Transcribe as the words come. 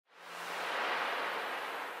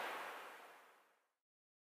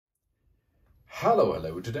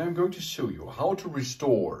Hello, today I'm going to show you how to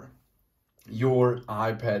restore your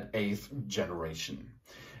iPad 8th generation.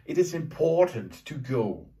 It is important to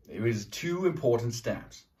go, there is two important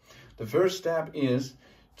steps. The first step is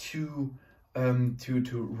to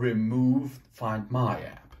remove Find My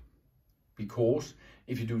app, because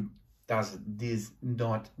if you does this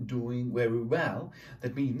not doing very well,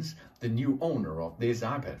 that means the new owner of this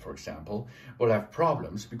iPad, for example, will have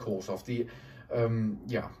problems because of the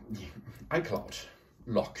iCloud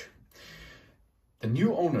lock. The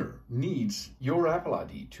new owner needs your Apple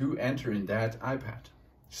ID to enter in that iPad.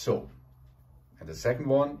 So, and the second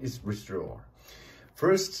one is restore.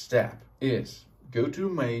 First step is go to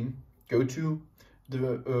main, go to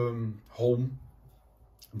the home,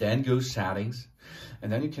 then go settings, and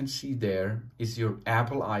then you can see there is your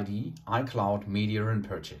Apple ID, iCloud, media and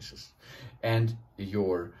purchases, and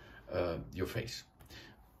your face.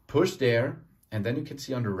 Push there, and then you can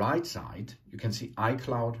see on the right side, you can see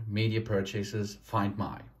iCloud, media purchases, Find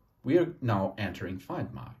My. We are now entering Find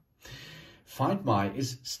My. Find My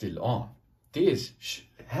is still on. This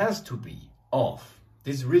has to be off.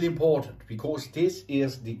 This is really important because this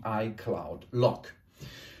is the iCloud lock.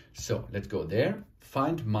 So let's go there,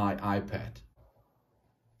 Find My iPad.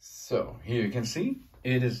 So here you can see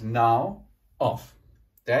it is now off.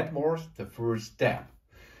 That was the first step.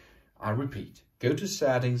 I repeat, go to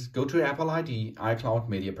settings, go to Apple ID, iCloud,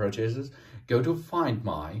 media purchases, go to Find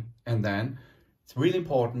My, and then it's really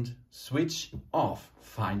important, switch off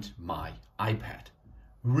Find My iPad.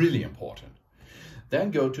 Really important. Then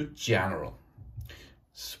go to General,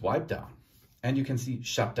 swipe down, and you can see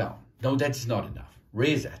Shut Down. No, that's not enough.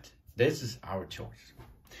 Reset. This is our choice.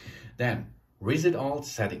 Then reset all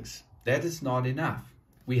settings. That is not enough.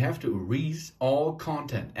 We have to erase all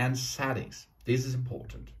content and settings. This is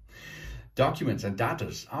important. Documents and data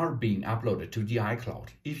are being uploaded to the iCloud.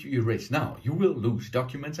 If you erase now, you will lose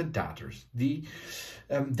documents and data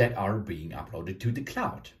that are being uploaded to the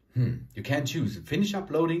cloud. You can choose finish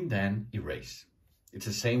uploading, then erase. It's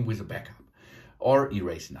the same with a backup, or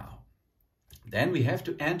erase now. Then we have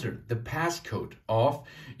to enter the passcode of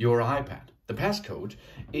your iPad. The passcode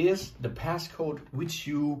is the passcode which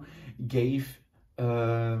you gave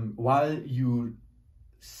while you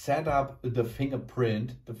set up the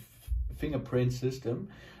fingerprint system.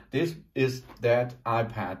 This is that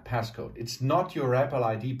iPad passcode. It's not your Apple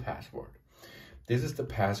ID password. This is the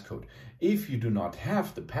passcode. If you do not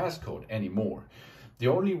have the passcode anymore, the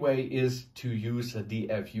only way is to use a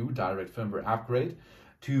DFU, direct firmware upgrade,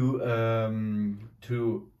 to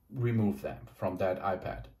remove them from that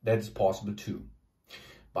iPad. That's possible too.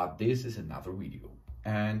 But this is another video.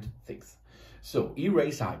 And sixth. So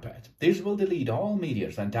erase iPad. This will delete all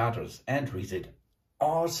medias and data and reset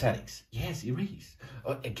all settings. Yes, erase.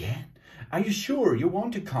 Again, are you sure you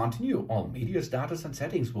want to continue? All media, data, and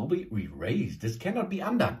settings will be erased. This cannot be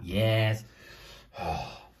undone. Yes.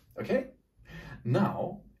 Okay.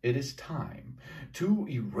 Now it is time to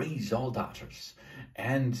erase all data.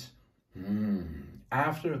 And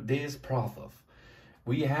after this process,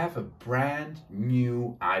 we have a brand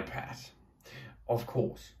new iPad. Of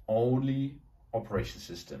course, only operation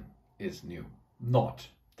system is new, not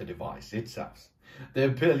the device itself. The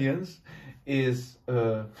appearance is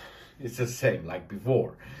it's the same like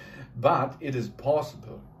before, but it is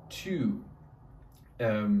possible to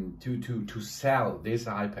sell this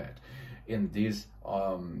iPad in this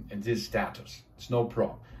status. It's no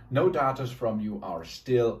problem. No data from you are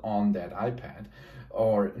still on that iPad,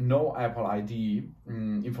 or no Apple ID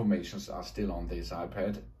informations are still on this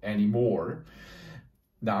iPad anymore.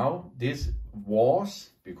 Now this was,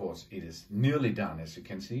 because it is nearly done, as you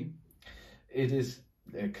can see, it is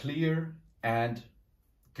a clear and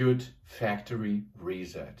good factory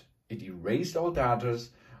reset. It erased all data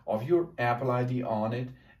of your Apple ID on it,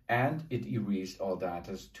 and it erased all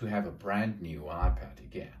data to have a brand new iPad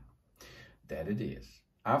again. That it is.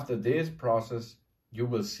 After this process, you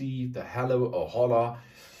will see the hello or hola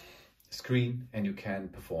screen, and you can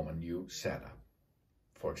perform a new setup.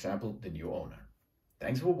 For example, the new owner.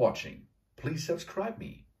 Thanks for watching. Please subscribe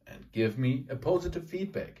me and give me a positive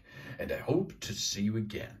feedback. And I hope to see you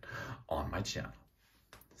again on my channel.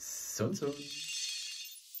 Soon.